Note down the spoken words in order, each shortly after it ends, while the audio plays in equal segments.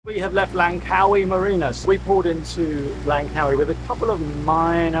We have left Langkawi Marina. So we pulled into Langkawi with a couple of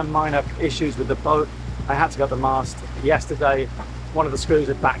minor issues with the boat. I had to go up the mast yesterday. One of the screws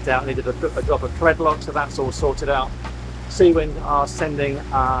had backed out, needed a drop of thread lock, so that's all sorted out. Seawind are sending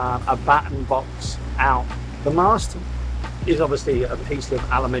a batten box out. The mast is obviously a piece of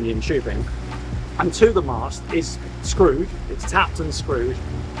aluminium tubing, and to the mast is screwed, it's tapped and screwed,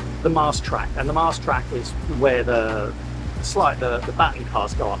 the mast track, and the mast track is where the batten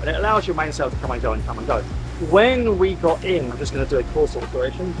cars go up, and it allows your mainsail to come and go and come and go. When we got in, I'm just going to do a course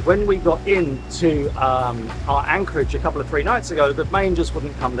alteration, when we got into our anchorage a couple of 3 nights ago, the main just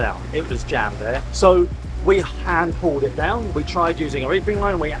wouldn't come down, it was jammed there. So we hand pulled it down, we tried using a reefing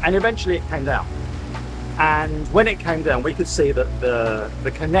line, and eventually it came down. And when it came down, we could see that the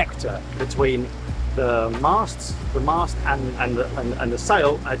connector between the mast and the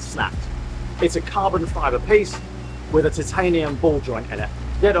sail had snapped. It's a carbon fibre piece with a titanium ball joint in it.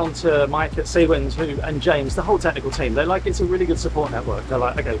 Get on to Mike at Seawind and James, the whole technical team. They're like, it's a really good support network. They're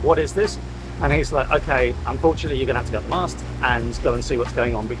like, okay, what is this? And he's like, okay, unfortunately, you're gonna have to go to the mast and go and see what's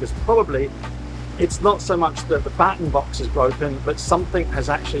going on, because probably it's not so much that the batten box is broken, but something has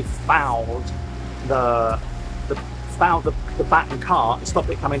actually fouled the batten car and stopped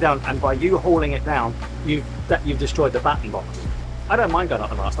it coming down, and by you hauling it down, you've destroyed the batten box. I don't mind going up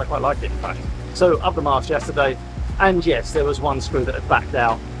the mast, I quite like it in fact. So up the mast yesterday, and yes, there was one screw that had backed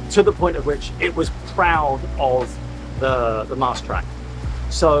out to the point of which it was proud of the mast track.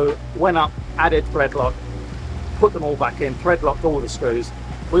 So went up, added thread lock, put them all back in, thread locked all the screws.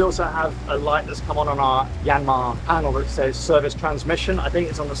 We also have a light that's come on our Yanmar panel that says service transmission. I think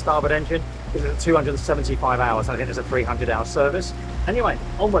it's on the starboard engine. It's 275 hours. I think it's a 300-hour service. Anyway,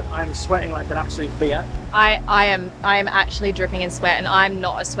 onward. I'm sweating like an absolute beer. I am actually dripping in sweat, and I'm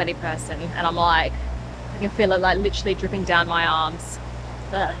not a sweaty person. And I'm like, I can feel it like literally dripping down my arms.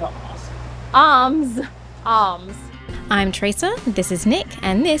 Arms. I'm Teresa, this is Nick,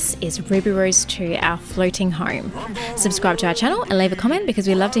 and this is Ruby Rose 2, our floating home. Subscribe to our channel and leave a comment because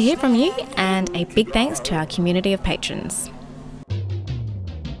we love to hear from you, and a big thanks to our community of patrons.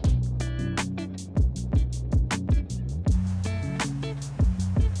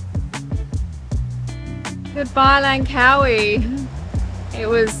 Goodbye, Langkawi. It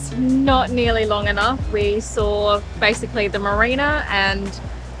was not nearly long enough. We saw basically the marina and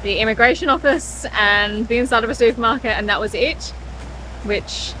the immigration office and the inside of a supermarket, and that was it,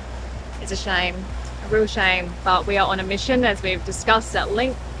 which is a shame, a real shame. But we are on a mission, as we've discussed at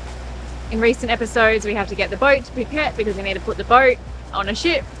length in recent episodes. We have to get the boat to Phuket because we need to put the boat on a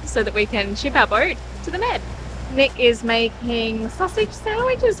ship so that we can ship our boat to the Med. Nick is making sausage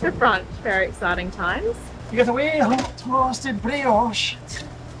sandwiches for brunch. Very exciting times. You got a wee hot toasted brioche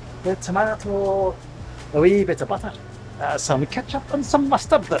with tomato, a wee bit of butter, some ketchup and some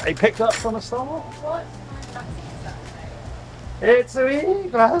mustard that I picked up from a store. What? It's a wee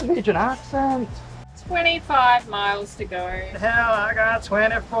Glaswegian accent. 25 miles to go. Hell, I got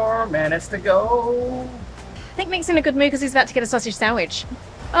 24 minutes to go. I think Nick's in a good mood because he's about to get a sausage sandwich.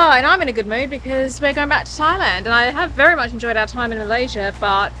 Oh, and I'm in a good mood because we're going back to Thailand, and I have very much enjoyed our time in Malaysia,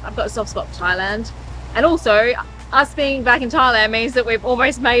 but I've got a soft spot for Thailand. And also, us being back in Thailand means that we've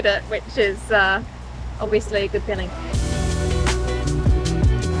almost made it, which is obviously a good feeling.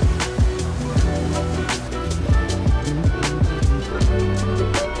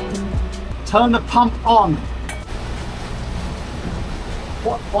 Turn the pump on.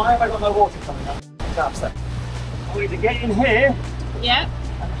 Why have I got no water coming up? Upstairs. I need to get in here. Yeah.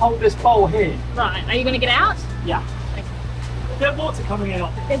 And hold this bowl here. Right. Are you going to get out? Yeah. Okay. There's water coming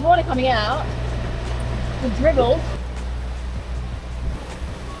out. There's water coming out. The dribble.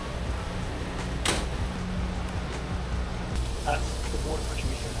 That's the water pressure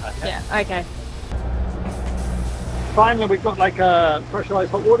we should have. Yeah. Okay. Finally, we've got like a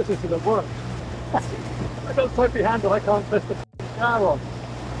pressurized hot water system that works. I got a soapy handle, I can't twist the shower on.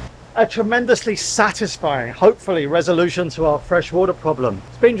 A tremendously satisfying, hopefully, resolution to our freshwater problem.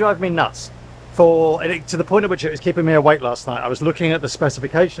 It's been driving me nuts to the point at which it was keeping me awake last night. I was looking at the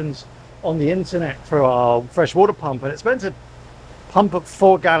specifications on the internet for our freshwater pump, and it's meant to pump up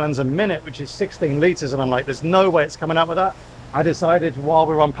 4 gallons a minute, which is 16 litres, and I'm like, there's no way it's coming up with that. I decided while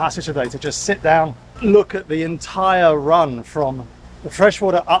we were on passage today to just sit down, look at the entire run from the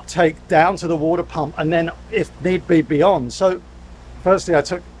freshwater uptake down to the water pump, and then if need be beyond. So firstly, I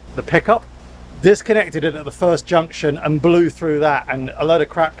took the pickup, disconnected it at the first junction and blew through that, and a load of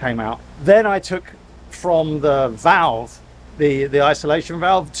crap came out. Then I took from the valve, the isolation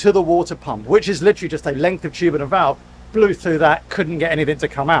valve, to the water pump, which is literally just a length of tube and a valve, blew through that, couldn't get anything to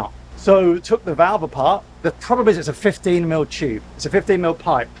come out. So took the valve apart. The problem is it's a 15 mil tube. It's a 15 mil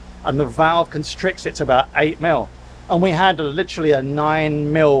pipe. and the valve constricts it to about 8 mil. And we had literally a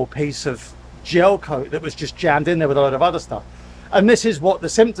 9 mil piece of gel coat that was just jammed in there with a lot of other stuff. And this is what the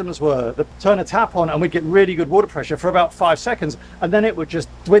symptoms were. Turn a tap on and we'd get really good water pressure for about 5 seconds, and then it would just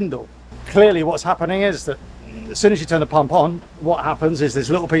dwindle. Clearly what's happening is that as soon as you turn the pump on, what happens is this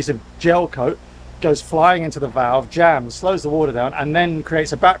little piece of gel coat goes flying into the valve, jams, slows the water down, and then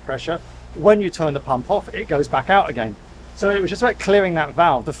creates a back pressure. When you turn the pump off, it goes back out again. So it was just about clearing that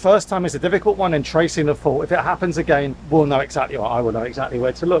valve. The first time is a difficult one and tracing the fault. If it happens again, we'll know exactly, or I will know exactly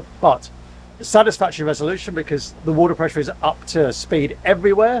where to look. But satisfactory resolution, because the water pressure is up to speed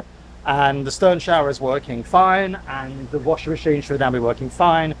everywhere, and the stern shower is working fine, and the washing machine should now be working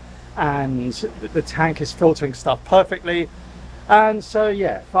fine, and the tank is filtering stuff perfectly. And so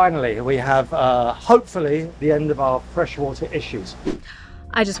yeah, finally we have hopefully the end of our freshwater issues.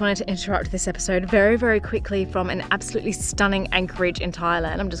 I just wanted to interrupt this episode very, very quickly from an absolutely stunning anchorage in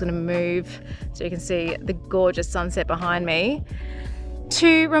Thailand. I'm just going to move so you can see the gorgeous sunset behind me,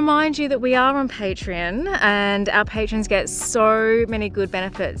 to remind you that we are on Patreon, and our patrons get so many good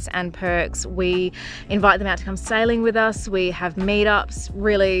benefits and perks. We invite them out to come sailing with us. We have meetups,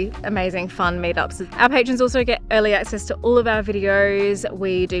 really amazing fun meetups. Our patrons also get early access to all of our videos.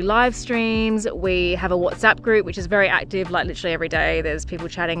 We do live streams. We have a WhatsApp group which is very active, like literally every day there's people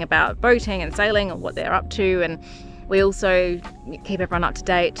chatting about boating and sailing and what they're up to, and we also keep everyone up to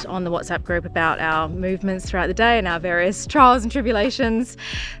date on the WhatsApp group about our movements throughout the day and our various trials and tribulations.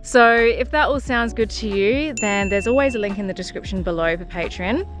 So if that all sounds good to you, then there's always a link in the description below for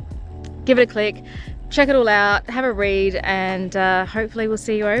Patreon. Give it a click, check it all out, have a read, and hopefully we'll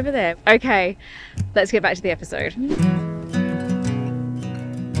see you over there. Okay, let's get back to the episode.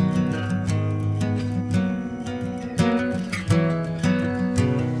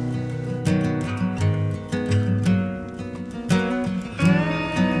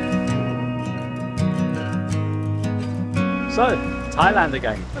 So, Thailand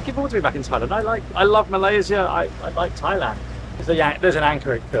again. Looking forward to be back in Thailand. I love Malaysia. I like Thailand. There's an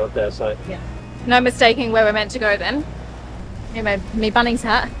anchoring field there, so yeah. No mistaking where we're meant to go then. Yeah, my Bunnings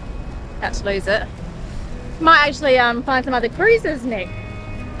hat. Had to lose it. Might actually find some other cruises, Nick.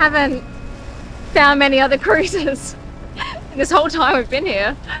 Haven't found many other cruises this whole time we've been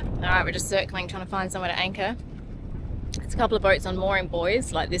here. All right, we're just circling, trying to find somewhere to anchor. It's a couple of boats on mooring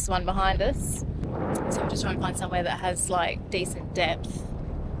buoys, like this one behind us. So we're just trying to find somewhere that has like decent depth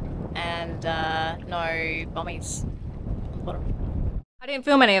and no bommies on the bottom. I didn't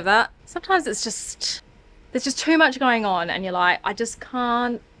film any of that. Sometimes it's just, there's just too much going on and you're like, I just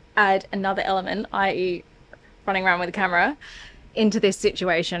can't add another element, i.e. running around with a camera, into this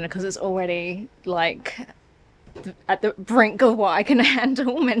situation because it's already like at the brink of what I can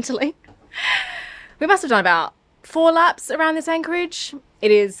handle mentally. We must have done about 4 laps around this anchorage. It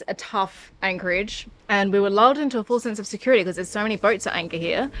is a tough anchorage, and we were lulled into a full sense of security because there's so many boats at anchor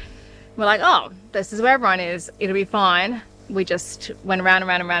here. We're like, oh, this is where everyone is, it'll be fine. We just went around and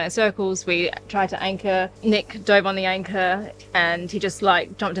around and around in circles. We tried to anchor. Nick dove on the anchor and he just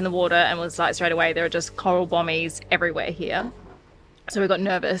like jumped in the water and was like, straight away there are just coral bommies everywhere here. So we got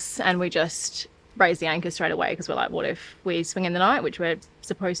nervous and we just raised the anchor straight away because we're like, what if we swing in the night, which we're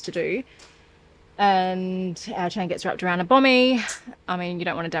supposed to do, and our chain gets wrapped around a bommy. I mean, you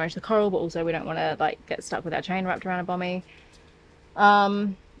don't want to damage the coral, but also we don't want to like get stuck with our chain wrapped around a bommy.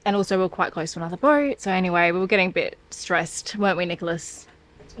 And also we're quite close to another boat. So anyway, we were getting a bit stressed, weren't we, Nicholas?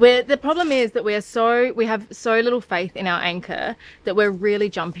 The problem is that we have so little faith in our anchor that we're really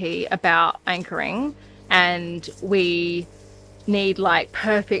jumpy about anchoring, and we need like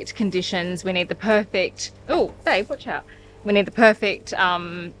perfect conditions. We need the perfect, oh Dave, watch out. We need the perfect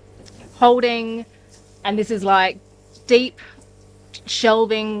holding, and this is like deep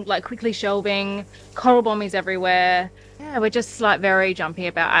shelving, like quickly shelving, coral bommies everywhere. Yeah, we're just like very jumpy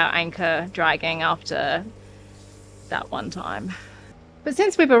about our anchor dragging after that one time. But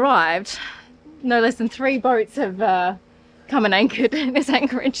since we've arrived, no less than 3 boats have come and anchored in this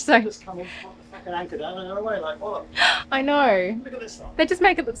anchorage. So just come and fucking anchor down and they're away like what? I know. Look at this stuff. They just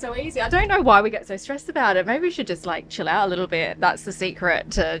make it look so easy. I don't know why we get so stressed about it. Maybe we should just like chill out a little bit. That's the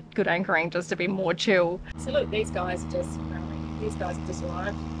secret to good anchoring, just to be more chill. So look, these guys have just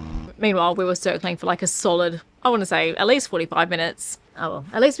arrived. Meanwhile, we were circling for like a solid, I want to say at least 45 minutes. Oh well,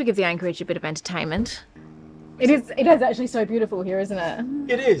 at least we give the anchorage a bit of entertainment. It is actually so beautiful here, isn't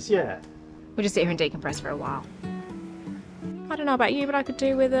it? It is, yeah. We'll just sit here and decompress for a while. I don't know about you, but I could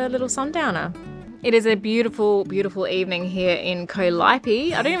do with a little sundowner. It is a beautiful, beautiful evening here in Koh Lipe.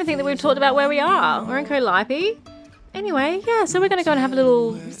 I don't even think that we've talked about where we are. We're in Koh Lipe. Anyway, yeah, so we're going to go and have a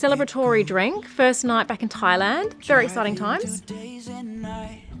little celebratory drink. First night back in Thailand. Very exciting times.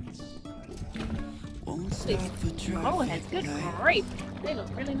 Oh, it's good grief. They look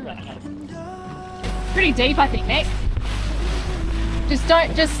really nice. Pretty deep, I think, Nick. Just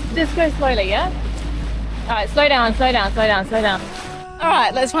go slowly, yeah? All right, slow down, slow down, slow down, slow down. All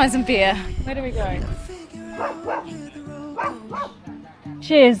right, let's find some beer. Where do we go?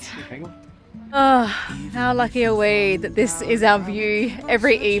 Cheers. Oh, how lucky are we that this is our view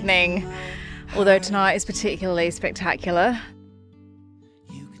every evening, although tonight is particularly spectacular.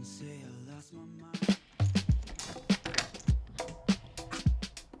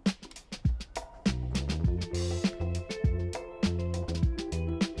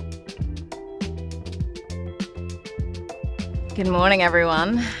 Good morning,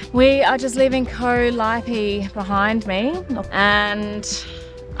 everyone. We are just leaving Koh Lipe behind me, and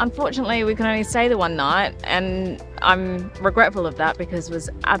unfortunately we can only stay the one night, and I'm regretful of that because it was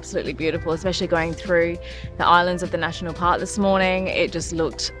absolutely beautiful, especially going through the islands of the national park this morning. It just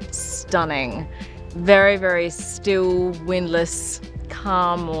looked stunning. Very, very still, windless,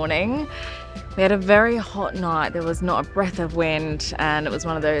 calm morning. We had a very hot night. There was not a breath of wind, and it was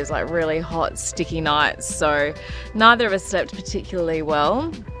one of those like really hot, sticky nights. So neither of us slept particularly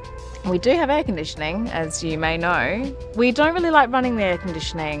well. We do have air conditioning, as you may know. We don't really like running the air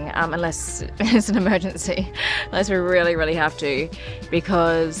conditioning unless it's an emergency, unless we really, really have to,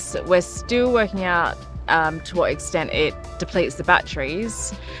 because we're still working out to what extent it depletes the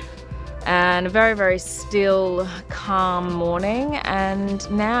batteries. And a very, very still, calm morning, and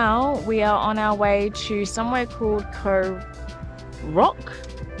now we are on our way to somewhere called Koh Rock,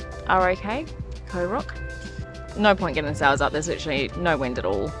 R-O-K, Koh Rock. No point getting the sails up, there's literally no wind at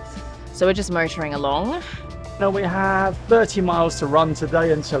all. So we're just motoring along. Now we have 30 miles to run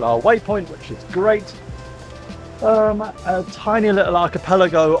today until our waypoint, which is great. A tiny little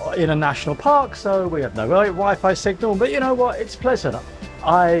archipelago in a national park, so we have no Wi-Fi signal, but you know what, it's pleasant.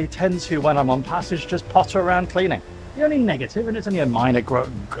 I tend to, when I'm on passage, just potter around cleaning. The only negative, and it's only a minor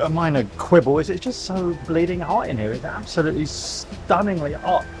quibble, is it's just so bleeding hot in here. It's absolutely stunningly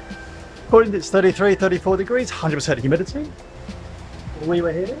hot. According to it's 33, 34 degrees, 100% humidity. We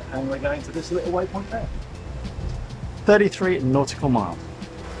were here, and we're going to this little waypoint there. 33 nautical miles.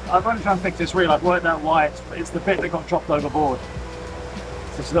 I've only trying to fix this reel. I've worked out why it's the bit that got dropped overboard.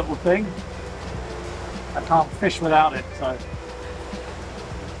 It's this little thing. I can't fish without it, so.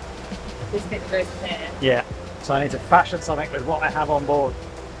 This bit that goes in there. Yeah, so I need to fashion something with what I have on board.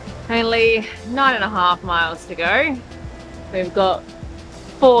 Only 9.5 miles to go. We've got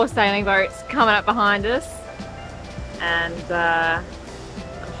 4 sailing boats coming up behind us, and I'm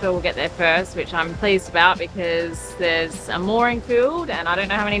sure we'll get there first, which I'm pleased about because there's a mooring field, and I don't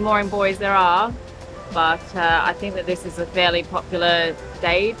know how many mooring buoys there are, but I think that this is a fairly popular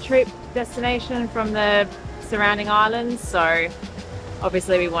day trip destination from the surrounding islands, so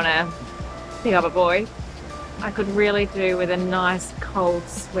obviously we want to pick up a buoy. I could really do with a nice cold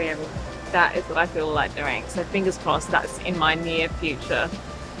swim. That is what I feel like doing. So fingers crossed that's in my near future.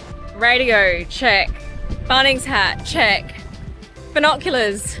 Radio, check. Bunnings hat, check.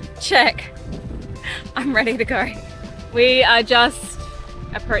 Binoculars, check. I'm ready to go. We are just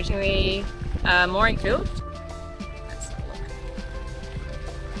approaching the mooring field. Let's have a look.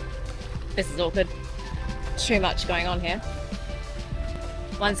 This is awkward. Too much going on here.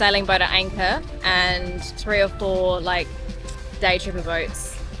 1 sailing boat at anchor and 3 or 4 like day tripper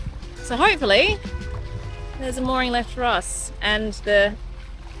boats. So hopefully there's a mooring left for us and the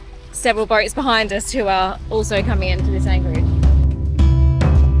several boats behind us who are also coming into this anchorage.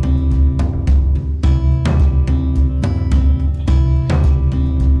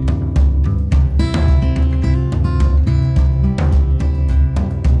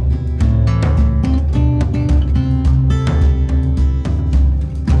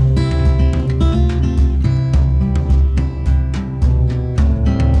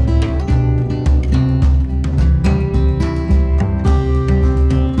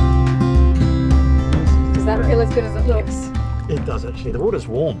 As good as it looks. It does actually. The water's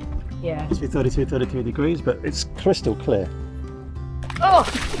warm. Yeah. It's 32, 33 degrees, but it's crystal clear. Oh!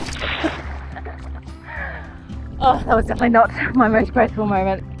 Oh, that was definitely not my most graceful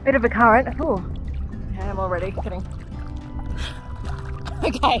moment. Bit of a current. Oh, okay, I'm already kidding.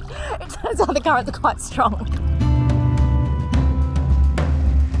 Okay, it turns out the currents are quite strong.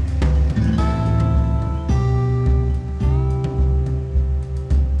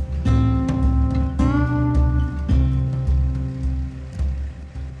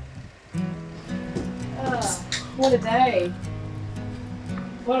 What a day.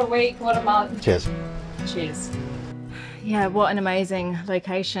 What a week, what a month. Cheers. Cheers. Yeah, what an amazing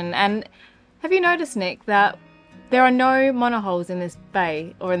location. And have you noticed, Nick, that There are no monohulls in this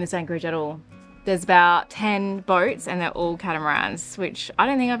bay or in this anchorage at all. There's about 10 boats and they're all catamarans, which I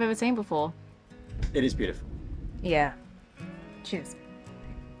don't think I've ever seen before. It is beautiful. Yeah. Cheers.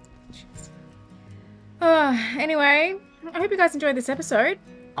 Cheers. Anyway, I hope you guys enjoyed this episode.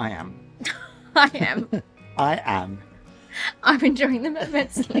 I am. I am. I am. I'm enjoying them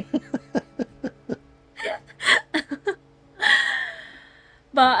immensely.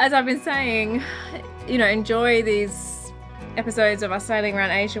 But as I've been saying, you know, enjoy these episodes of us sailing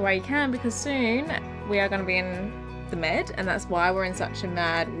around Asia while you can, because soon we are going to be in the Med, and that's why we're in such a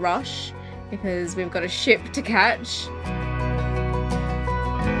mad rush, because we've got a ship to catch.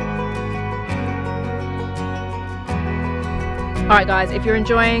 Alright guys, if you're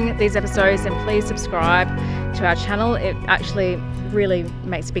enjoying these episodes, then please subscribe to our channel. It actually really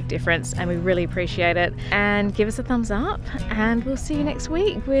makes a big difference and we really appreciate it. And give us a thumbs up, and we'll see you next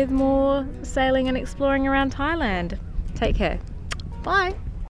week with more sailing and exploring around Thailand. Take care. Bye.